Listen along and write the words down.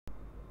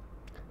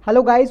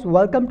Hello guys,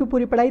 welcome to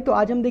पूरी पढ़ाई। तो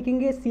आज हम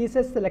देखेंगे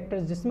CSS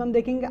सेलेक्टर्स, जिसमें हम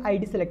देखेंगे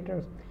ID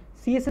सेलेक्टर्स।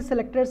 CSS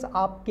सेलेक्टर्स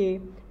आपके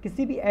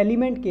किसी भी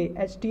एलिमेंट के,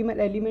 HTML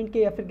एलिमेंट के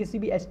या फिर किसी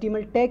भी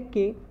HTML टैग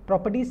के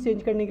प्रॉपर्टीज़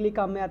चेंज करने के लिए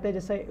काम में आते हैं,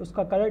 जैसे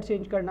उसका कलर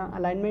चेंज करना,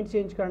 अलाइनमेंट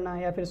चेंज करना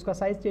या फिर उसका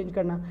साइज़ चेंज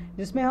करना,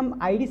 जिसमें हम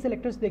ID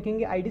सेलेक्टर्स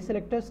देखेंगे। ID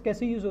सेलेक्टर्स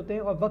कैसे यूज़ होते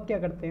हैं और वह क्या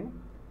करते हैं।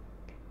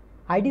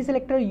 ID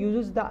selector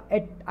uses the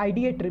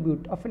ID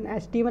attribute of an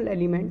HTML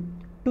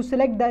element to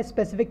select the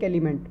specific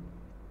element।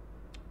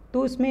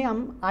 तो इसमें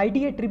हम ID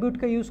एट्रीब्यूट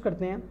का यूज़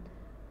करते हैं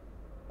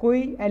कोई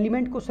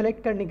एलिमेंट को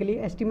सेलेक्ट करने के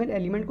लिए, HTML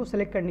एलिमेंट को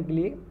सेलेक्ट करने के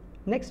लिए।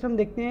 नेक्स्ट हम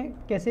देखते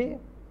हैं कैसे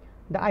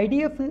the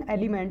ID of an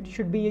element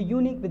should be a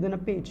unique with in a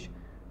page.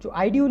 जो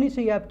ID होनी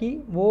चाहिए आपकी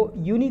वो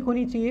यूनिक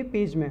होनी चाहिए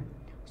पेज में।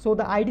 So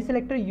the ID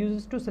selector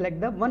uses to select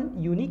the one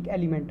unique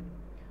element,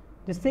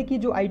 जिससे कि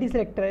जो ID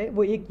सेलेक्टर है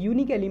वो एक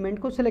यूनिक एलिमेंट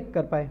को सेलेक्ट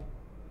कर पाए।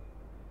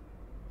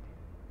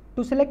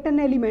 To select an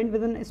element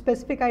with N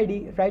specific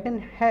ID, right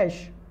N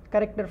hash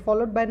character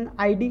followed by N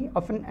ID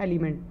of an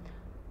element.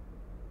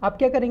 आप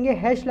क्या करेंगे,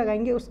 हैश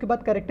लगाएंगे, उसके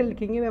बाद करेक्टर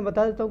लिखेंगे। मैं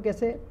बता देता हूँ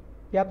कैसे।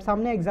 ये आप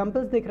सामने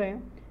एग्जांपल्स देख रहे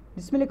हैं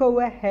जिसमें लिखा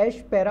हुआ है हैश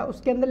पैरा,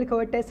 उसके अंदर लिखा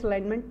हुआ है टेस्ट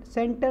अलाइनमेंट,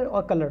 सेंटर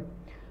और कलर।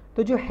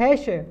 तो जो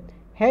हैश है,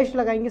 हैश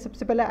लगाएंगे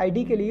सबसे पहले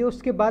ID के लिए,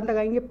 उसके बाद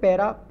लगाएंगे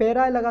पैरा।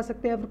 पैरा लगा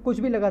सकते हैं, फिर कुछ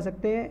भी लगा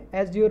सकते हैं,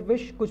 एज योर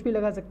विश, कुछ भी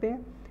लगा सकते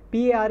हैं।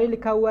 PARA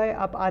लिखा हुआ है,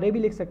 आप RA भी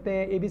लिख सकते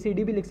हैं,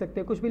 ABCD भी लिख सकते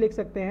हैं, कुछ भी लिख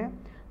सकते हैं।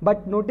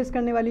 बट नोटिस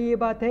करने वाली ये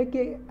बात है कि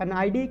N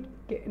ID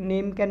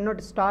name can not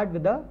start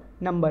with a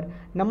number.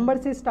 Number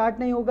से स्टार्ट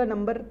नहीं होगा,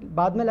 नंबर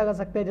बाद में लगा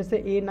सकते हैं, जैसे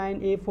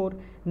A9, A4,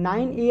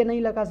 9A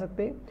नहीं लगा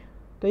सकते।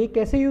 तो ये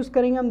कैसे यूज़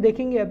करेंगे हम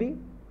देखेंगे अभी।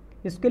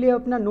 इसके लिए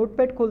अपना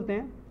नोटपैड खोलते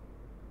हैं।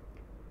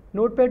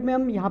 नोटपैड में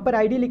हम यहाँ पर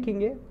ID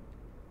लिखेंगे,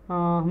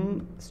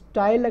 हम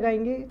स्टाइल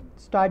लगाएंगे,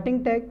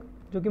 स्टार्टिंग टैग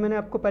जो कि मैंने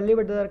आपको पहले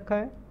बता रखा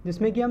है,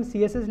 जिसमें कि हम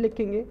CSS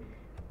लिखेंगे,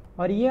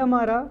 और ये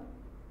हमारा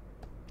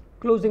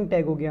क्लोजिंग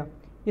टैग हो गया।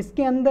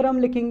 इसके अंदर हम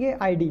लिखेंगे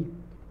ID,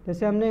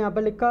 जैसे हमने यहाँ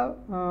पर लिखा,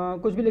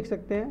 कुछ भी लिख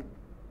सकते हैं,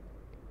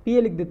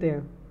 PA लिख देते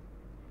हैं,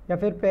 या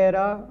फिर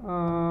पैरा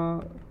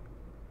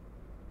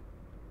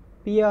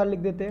PAR लिख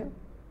देते हैं,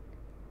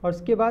 और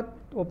उसके बाद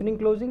ओपनिंग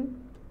क्लोजिंग।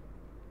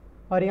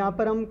 और यहाँ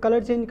पर हम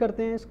कलर चेंज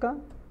करते हैं, इसका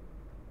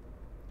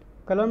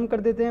कलर हम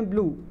कर देते हैं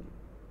ब्लू।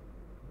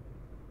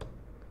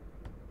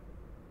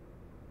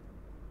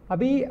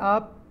 अभी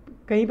आप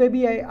कहीं पे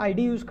भी ID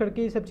यूज़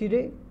करके ये सब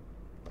चीज़ें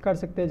कर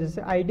सकते हैं।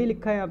 जैसे ID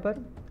लिखा है यहाँ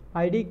पर,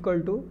 ID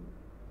इक्वल टू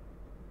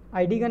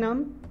ID का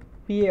नाम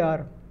PAR,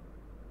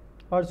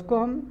 और उसको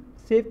हम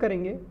सेव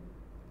करेंगे।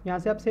 यहाँ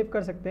से आप सेव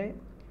कर सकते हैं,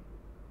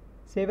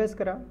 सेव एज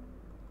करा,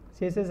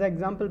 CSS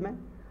एग्जाम्पल में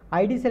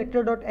ID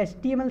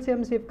selector.html से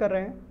हम सेव कर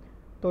रहे हैं,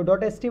 तो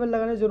 .html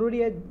लगाना ज़रूरी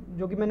है,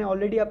 जो कि मैंने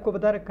ऑलरेडी आपको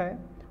बता रखा है।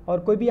 और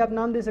कोई भी आप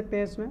नाम दे सकते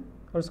हैं इसमें,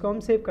 और उसको हम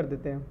सेव कर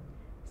देते हैं।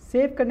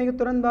 सेव करने के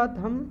तुरंत बाद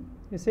हम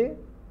इसे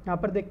यहाँ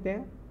पर देखते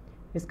हैं,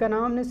 इसका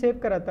नाम हमने सेव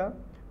करा था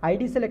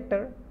ID सेलेक्टर।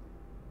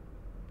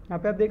 यहाँ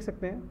पे आप देख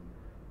सकते हैं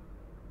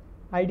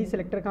ID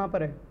सेलेक्टर कहाँ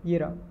पर है, ये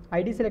रहा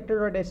ID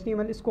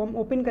selector.html। इसको हम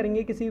ओपन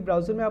करेंगे, किसी भी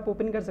ब्राउज़र में आप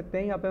ओपन कर सकते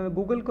हैं। यहाँ पे मैं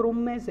गूगल क्रोम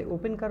में इसे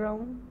ओपन कर रहा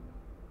हूँ।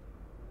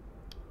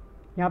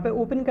 यहाँ पे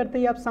ओपन करते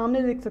ही आप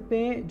सामने देख सकते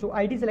हैं जो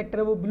ID सेलेक्टर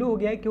है वो ब्लू हो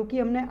गया है, क्योंकि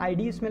हमने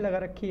ID इसमें लगा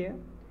रखी है।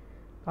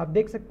 आप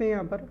देख सकते हैं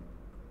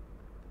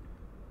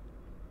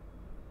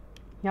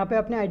यहाँ पे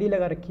आपने ID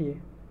लगा रखी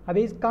है।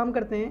 अभी इस काम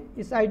करते हैं,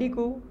 इस ID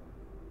को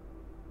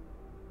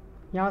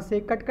यहाँ से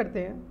कट करते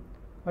हैं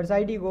और इस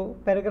ID को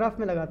पैराग्राफ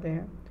में लगाते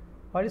हैं,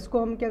 और इसको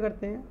हम क्या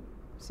करते हैं,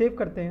 सेव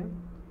करते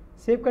हैं।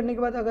 सेव करने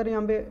के बाद अगर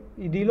यहाँ पे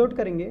रीलोड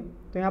करेंगे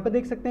तो यहाँ पे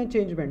देख सकते हैं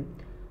चेंजमेंट।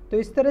 तो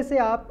इस तरह से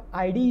आप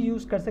ID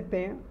यूज़ कर सकते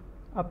हैं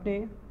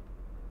अपने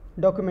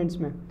डॉक्यूमेंट्स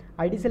में।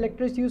 ID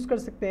सेलेक्टर्स यूज़ कर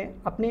सकते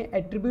हैं अपने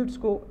एट्रीब्यूट्स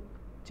को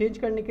चेंज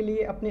करने के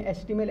लिए, अपने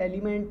HTML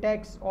एलिमेंट,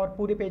 टैग्स और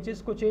पूरे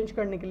पेजेस को चेंज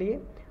करने के लिए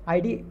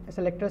ID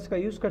सेलेक्टर्स का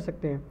यूज़ कर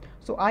सकते हैं।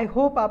 सो आई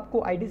होप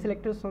आपको ID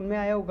सेलेक्टर्स समझ में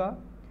आया होगा।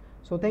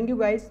 So thank you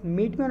guys,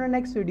 meet me on our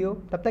next video.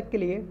 तब तक के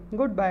लिए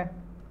goodbye.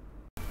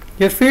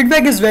 Your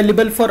feedback is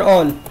valuable for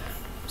all.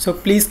 So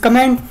please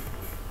comment,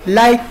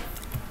 like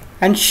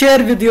and share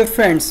with your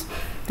friends.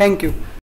 Thank you.